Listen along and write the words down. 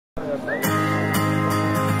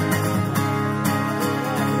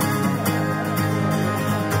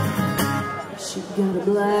a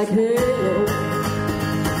black halo.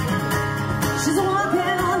 She's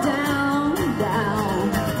walking on down, down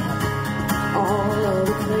all of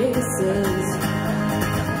the places.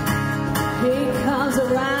 He comes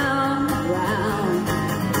around, round.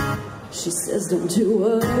 She says, don't you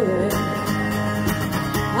worry,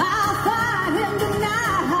 I'll find him tonight.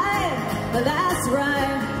 That's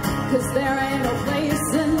right, 'cause there ain't no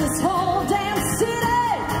place in this whole damn city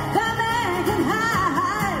that man can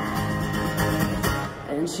hide.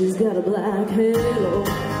 And she's got a black halo.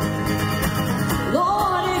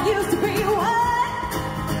 Lord, it used to be white,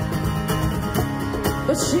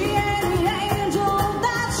 but she ain't the angel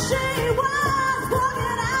that she was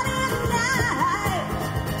walking out in the night.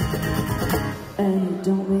 And it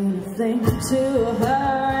don't mean a thing to her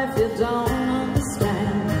if you don't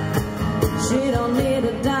understand. She don't need a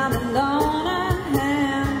diamond on her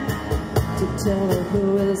hand to tell her who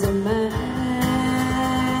is a man.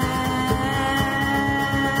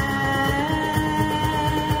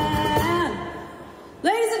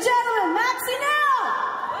 Ladies and gentlemen, Maxie now!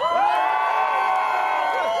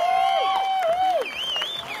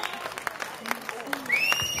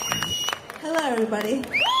 Hello, everybody.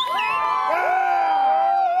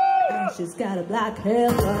 And she's got a black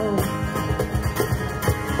halo.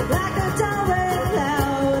 Like a tower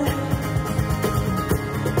cloud.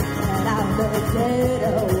 And out of the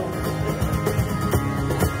ghetto.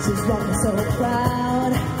 She's walking so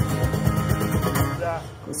proud.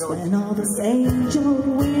 'Cause when all those angel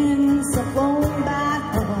wings are flown back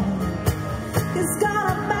home, it's got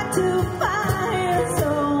her back to fire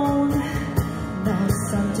zone. No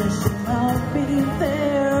sometimes she won't be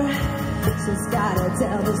there. She's got a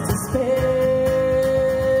devil's despair.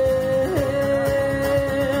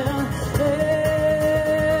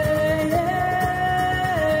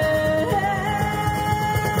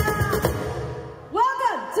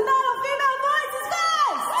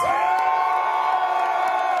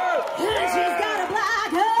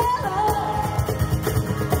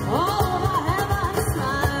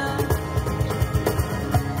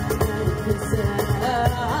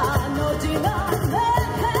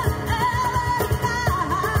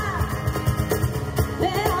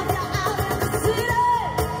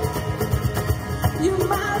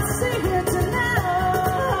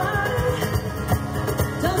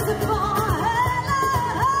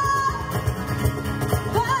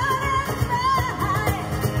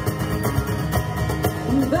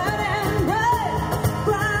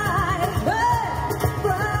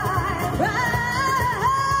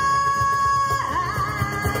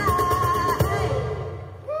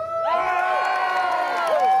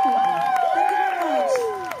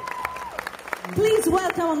 Please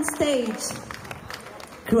welcome on stage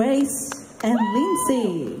Grace and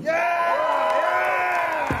Lindsay.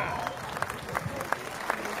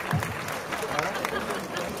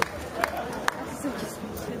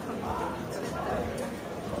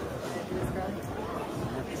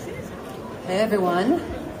 Hey everyone,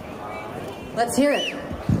 let's hear it.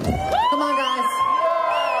 Come on guys.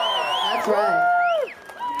 That's right.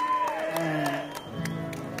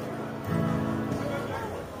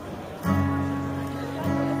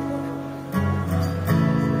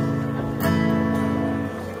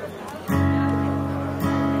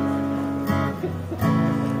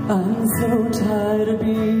 I'm so tired of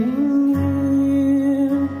being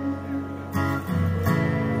you,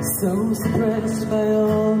 so suppressed by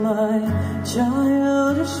all my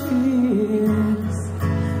childish fears.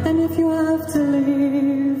 And if you have to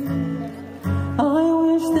leave, I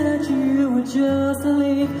wish that you would just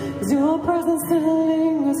leave, 'cause your presence still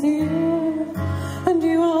lingers here, and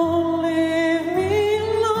you won't leave me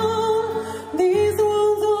alone. These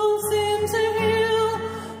wounds won't seem to heal.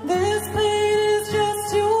 This pain is just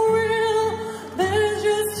too real. There's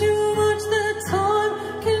just too much that time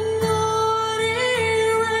cannot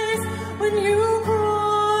erase. When you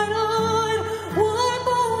cried, I'd wipe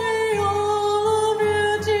away all of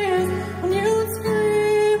your tears. When you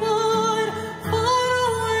scream, I'd fight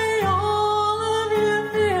away all of your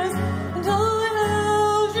fears. And I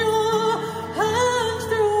held your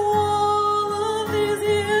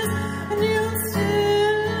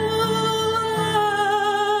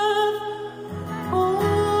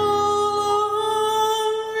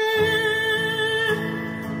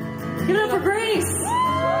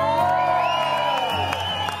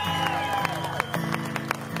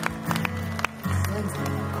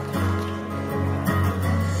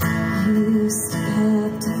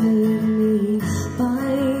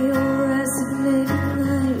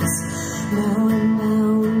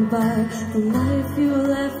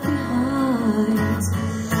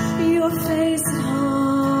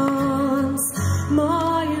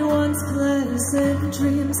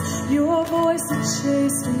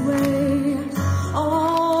chased away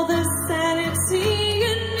all the sanity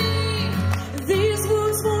in me. These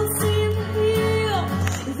wounds won't seem real.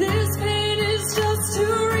 This pain is just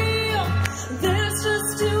too real. There's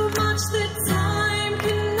just too much that time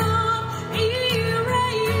cannot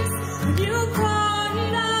erase. When you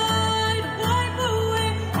cried, I'd wipe away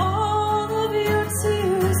all of your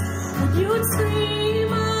tears. When you'd scream,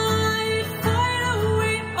 I'd fight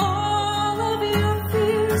away all of your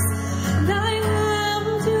fears. And I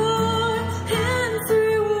held your hand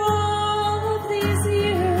through all of these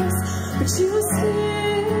years, but you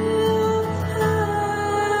still have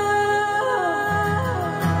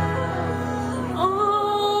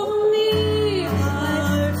all me.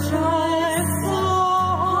 I've tried so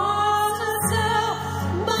hard to tell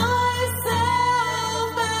myself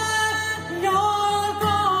that you're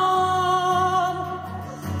gone,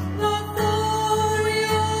 but though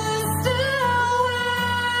you're still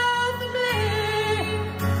with me,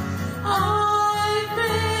 I've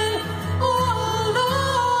been all alone,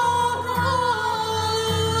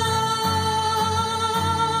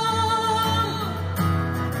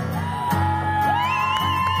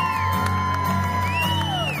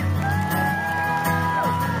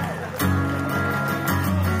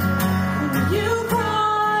 You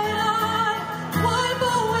cried, I'd wipe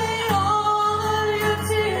away all of your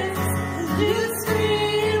tears. You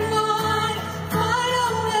screamed, I'd fight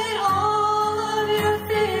away all of your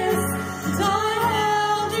fears. And I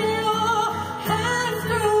held your hand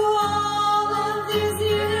through all of these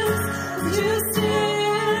years, but you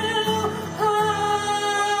still have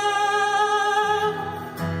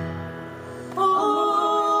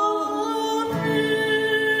all of me.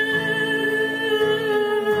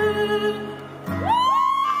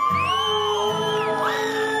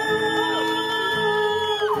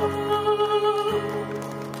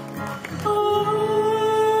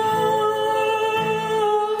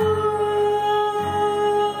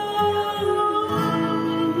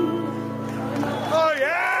 Oh, yeah!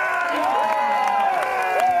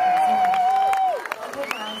 Okay,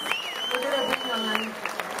 guys, we're gonna bring on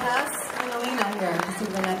Cass and Alina here to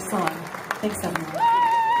sing the next song. Thanks, everyone.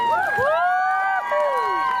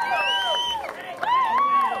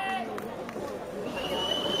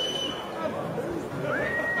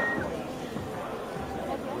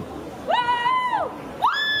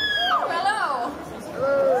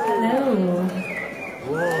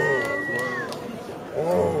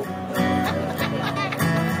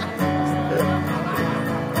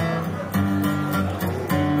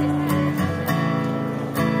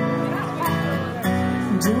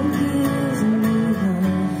 Don't give me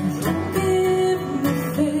love, don't give me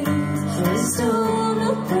faith. There's no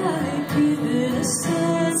pride, give it a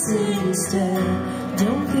sense instead.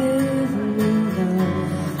 Don't give me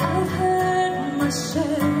love, I've had my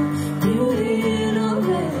share. Beauty in a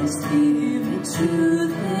rest, give me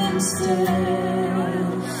truth instead.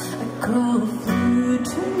 A girl flew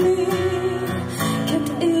to me,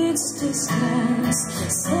 kept its distance,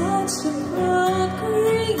 such a proud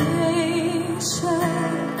creation.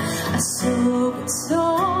 I saw its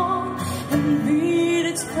song and read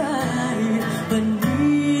its pride, but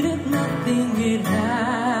needed nothing it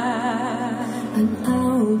had. And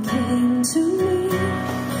out came to me,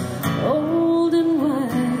 old and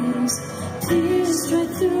wise, pierced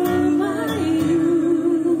right through my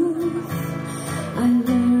youth. I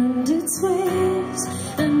learned its ways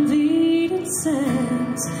and read its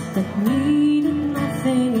sense that needed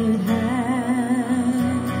nothing it had.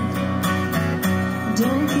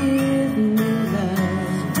 Don't give me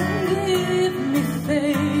love, don't give me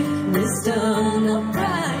faith. Wisdom, not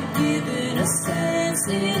pride, give it a sense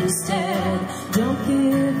instead. Don't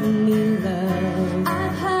give me love,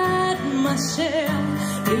 I've had my share.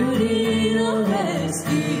 Beauty or rest,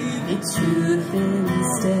 give me truth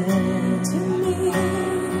instead. To me,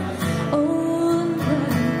 oh,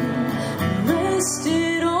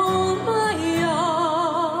 rested on my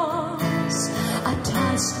arms. I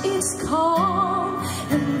touched its calm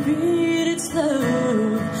and read its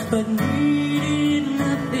love, but needed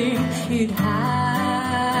nothing it had.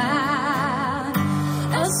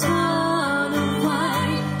 A swan of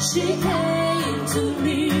white, she came to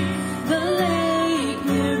me. The lake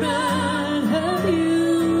mirrored her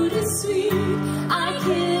beauty sweet. I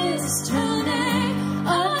kissed her neck,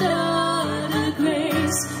 adored her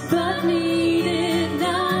grace, but needed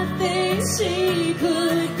nothing she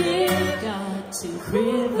could give. Got to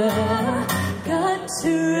quiver, got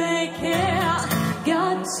to rake it,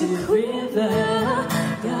 got to quiver,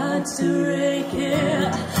 got to rake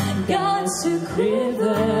it, got to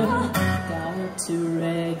quiver, got to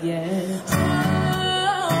rake it.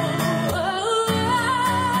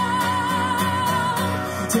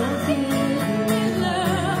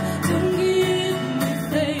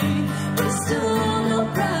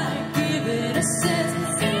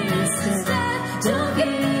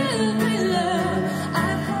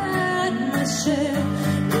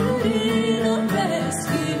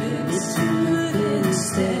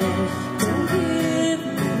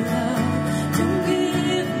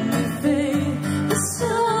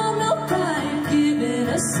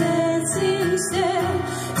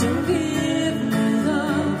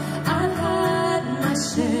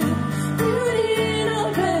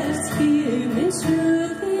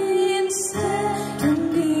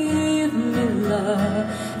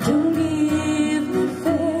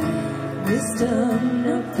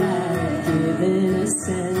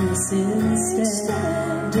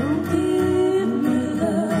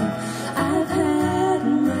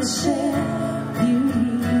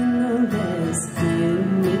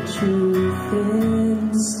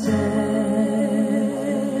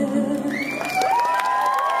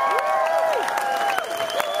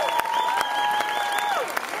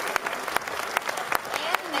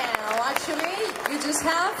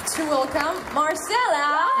 first half to welcome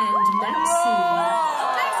Marcella and Maxi.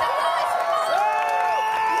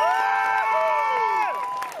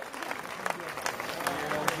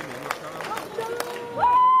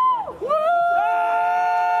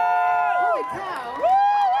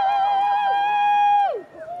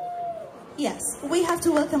 Yes, we have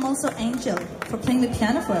to welcome also Angel for playing the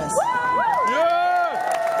piano for us.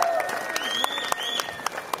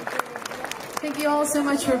 Thank you all so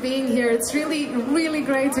much for being here. It's really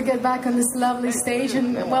great to get back on this lovely stage.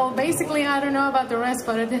 And well, basically, I don't know about the rest,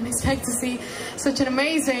 but I didn't expect to see such an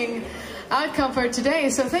amazing outcome for today.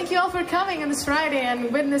 So thank you all for coming on this Friday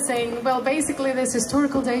and witnessing, well, basically this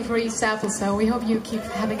historical day for East Apple. So we hope you keep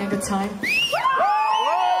having a good time.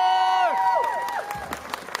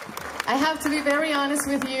 I have to be very honest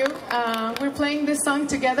with you. We're playing this song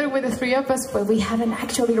together with the three of us, but we haven't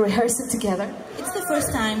actually rehearsed it together. It's the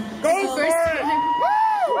first time. It's the first time.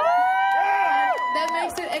 That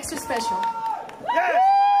makes it extra special. Yes!